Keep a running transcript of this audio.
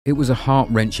It was a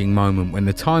heart-wrenching moment when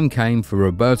the time came for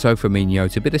Roberto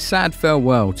Firmino to bid a sad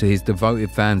farewell to his devoted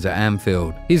fans at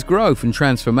Anfield. His growth and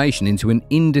transformation into an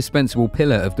indispensable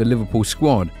pillar of the Liverpool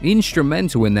squad,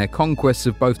 instrumental in their conquests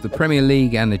of both the Premier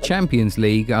League and the Champions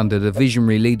League under the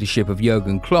visionary leadership of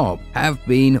Jurgen Klopp, have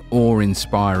been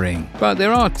awe-inspiring. But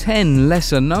there are 10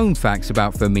 lesser-known facts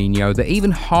about Firmino that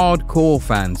even hardcore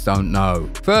fans don't know.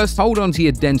 First, hold on to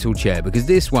your dental chair because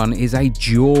this one is a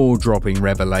jaw-dropping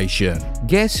revelation.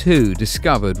 Guess who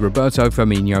discovered Roberto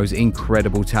Firmino's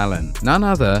incredible talent? None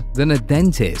other than a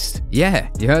dentist. Yeah,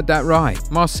 you heard that right.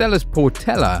 Marcellus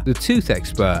Portela, the tooth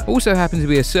expert, also happened to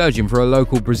be a surgeon for a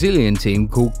local Brazilian team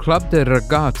called Club de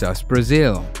Regatas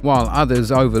Brazil. While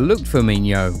others overlooked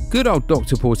Firmino, good old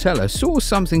Dr. Portela saw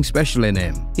something special in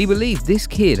him. He believed this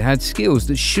kid had skills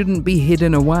that shouldn't be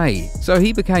hidden away. So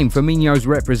he became Firmino's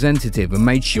representative and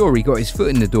made sure he got his foot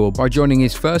in the door by joining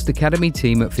his first academy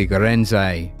team at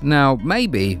Figueirense. Now,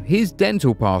 maybe his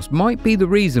dental past might be the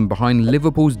reason behind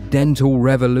Liverpool's dental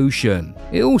revolution.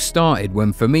 It all started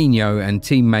when Firmino and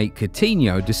teammate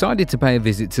Coutinho decided to pay a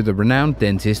visit to the renowned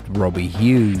dentist Robbie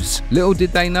Hughes. Little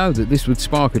did they know that this would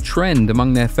spark a trend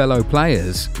among their fellow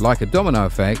players. Like a domino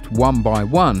effect, one by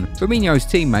one, Firmino's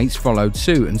teammates followed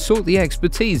suit and sought the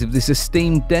expertise of this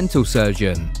esteemed dental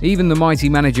surgeon. Even the mighty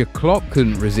manager Klopp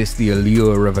couldn't resist the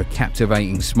allure of a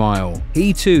captivating smile.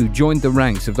 He too joined the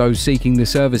ranks of those seeking the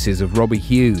services of Robbie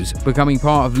Hughes, becoming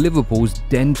part of Liverpool's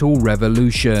dental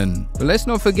revolution. But let's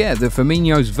not forget that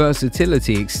Firmino's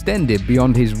versatility extended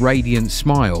beyond his radiant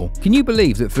smile. Can you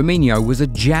believe that Firmino was a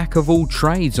jack of all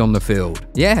trades on the field?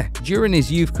 Yeah, during his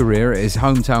youth career at his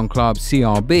hometown club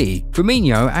CRB,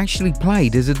 Firmino actually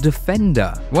played as a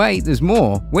defender. Wait, there's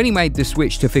more. When he made the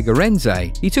switch to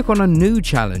Figueirense, he took on a new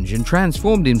challenge and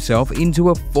transformed himself into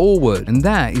a forward, and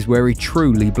that is where he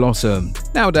truly blossomed.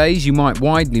 Nowadays, you might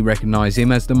widely recognise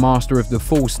him as the master of the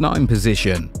false nine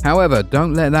position. However,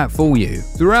 don't let that fool you.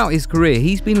 Throughout his career,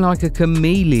 he's been like a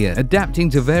chameleon, adapting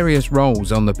to various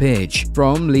roles on the pitch,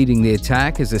 from leading the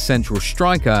attack as a central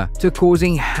striker to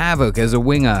causing havoc as a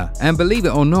winger. And believe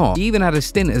it or not, he even had a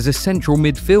stint as a central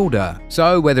midfielder.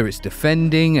 So whether it's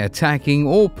defending, attacking,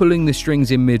 or pulling the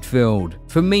strings in midfield,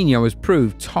 Firmino has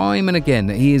proved time and again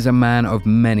that he is a man of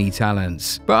many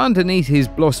talents. But underneath his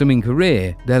blossoming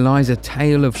career, there lies a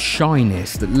tale of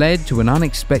shyness that led to an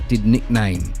unexpected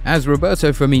nickname. As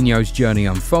Roberto Firmino's journey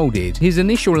unfolded, his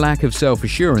initial lack of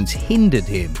self-assurance hindered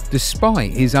him,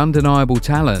 despite his undeniable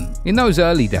talent. In those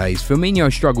early days,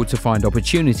 Firmino struggled to find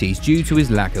opportunities due to his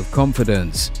lack of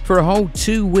confidence. For a whole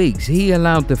 2 weeks, he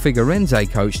allowed the Figueirense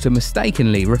coach to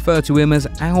mistakenly refer to him as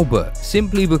Albert,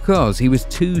 simply because he was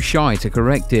too shy to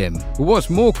correct him. But what's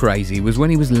more crazy was when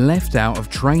he was left out of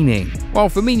training. While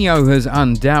Firmino has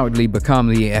undoubtedly become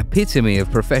the epitome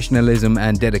of professionalism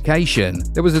and dedication,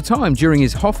 there was a time during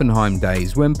his Hoffenheim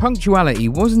days when punctuality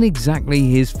wasn't exactly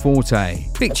his forte.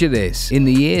 Picture this: in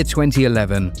the year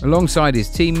 2011, alongside his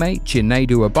teammate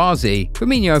Chinedu Abazi,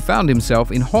 Firmino found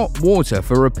himself in hot water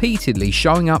for repeatedly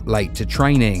showing up late to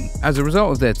training. As a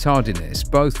result of their tardiness,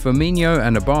 both Firmino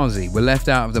and Abazi were left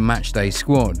out of the matchday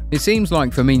squad. It seems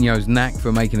like Firmino's knack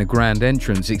for making a grand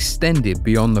entrance extended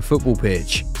beyond the football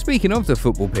pitch. Speaking of the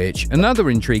football pitch, another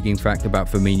intriguing fact about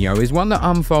Firmino is one that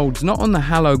unfolds not on the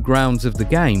hallowed grounds of the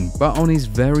game, but on his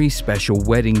very special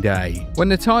wedding day. When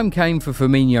the time came for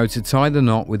Firmino to tie the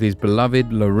knot with his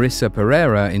beloved Larissa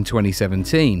Pereira in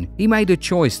 2017, he made a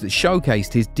choice that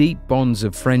showcased his deep bonds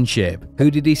of friendship.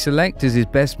 Who did he select as his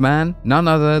best man? None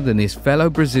other than his fellow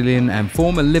Brazilian and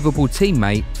former Liverpool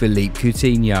teammate Philippe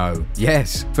Coutinho.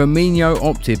 Yes, Firmino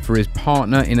opted for his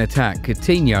partner in attack,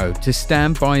 Coutinho, to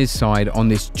stand by his side on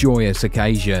this joyous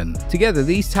occasion. Together,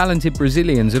 these talented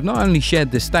Brazilians have not only shared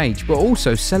the stage but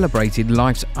also celebrated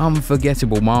life's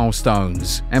unforgettable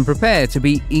milestones. And prepare to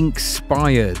be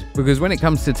ink-spired, because when it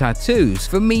comes to tattoos,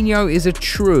 Firmino is a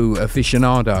true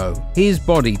aficionado. His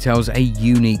body tells a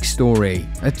unique story,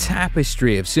 a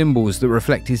tapestry of symbols that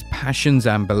reflect his passions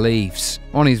and beliefs.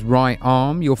 On his right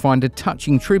arm, you'll find a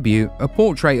touching tribute, a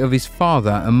portrait of his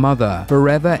father and mother,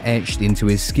 forever etched into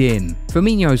his skin.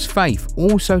 Firmino's faith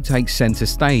also takes center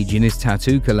stage in his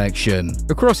tattoo collection.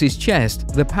 Across his chest,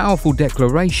 the powerful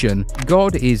declaration,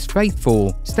 "God is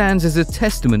faithful," stands as a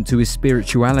testament to his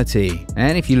spirituality.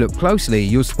 And if you look closely,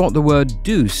 you'll spot the word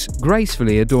Deus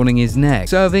gracefully adorning his neck,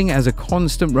 serving as a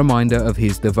constant reminder of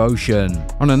his devotion.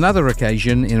 On another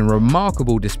occasion, in a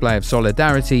remarkable display of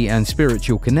solidarity and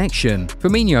spiritual connection,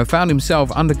 Firmino found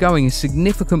himself undergoing a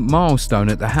significant milestone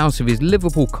at the house of his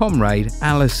Liverpool comrade,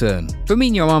 Alisson.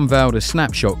 Firmino unveiled a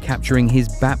snapshot capturing his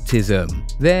baptism.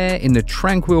 There, in the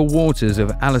tranquil waters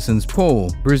of Alisson's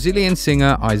pool, Brazilian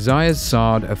singer Isaiah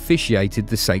Sard officiated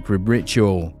the sacred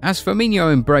ritual. As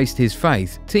Firmino embraced his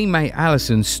faith, teammate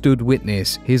Alisson stood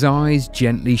witness, his eyes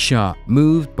gently shut,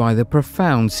 moved by the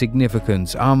profound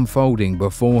significance unfolding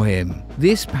before him.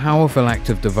 This powerful act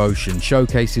of devotion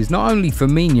showcases not only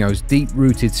Firmino's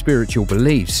deep-rooted spiritual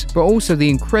beliefs, but also the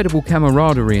incredible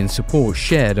camaraderie and support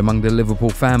shared among the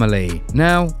Liverpool family.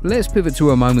 Now, let's pivot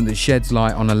to a moment that sheds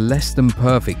light on a less than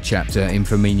perfect chapter in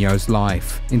Firmino's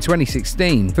life. In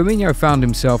 2016, Firmino found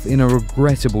himself in a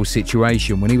regrettable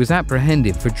situation when he was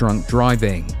apprehended for drunk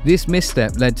driving. This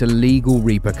misstep led to legal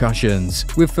repercussions,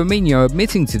 with Firmino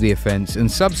admitting to the offence and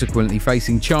subsequently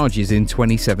facing charges in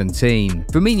 2017.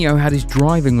 Firmino had his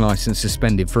driving licence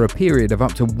suspended for a period of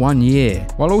up to 1 year,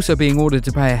 while also being ordered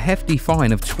to pay a hefty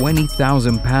fine of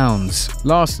 £20,000.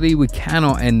 Lastly, we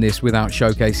cannot end this without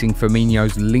showcasing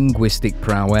Firmino's linguistic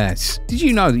prowess. Did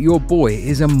you know that your boy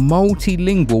is a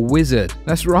multilingual wizard?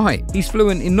 That's right, he's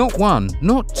fluent in not one,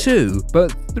 not two,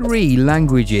 but 3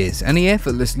 languages, and he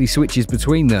effortlessly switches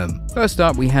between them. First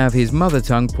up, we have his mother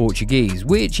tongue Portuguese,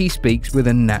 which he speaks with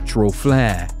a natural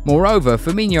flair. Moreover,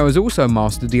 Firmino has also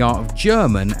mastered the art of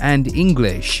German and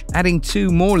English, adding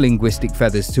 2 more linguistic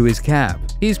feathers to his cap.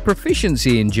 His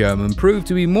proficiency in German proved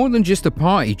to be more than just a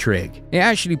party trick. It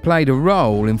actually played a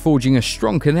role in forging a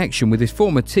strong connection with his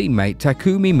former teammate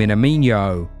Takumi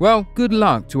Minamino. Well, good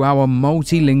luck to our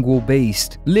multilingual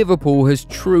beast. Liverpool has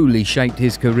truly shaped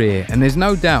his career, and there's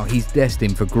no doubt he's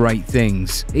destined for great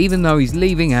things. Even though he's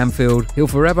leaving Anfield, he'll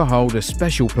forever hold a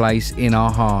special place in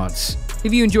our hearts.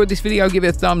 If you enjoyed this video, give it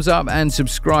a thumbs up and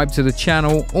subscribe to the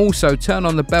channel. Also, turn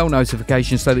on the bell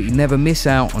notification so that you never miss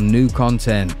out on new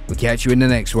content. We'll catch you in the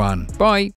next one. Bye!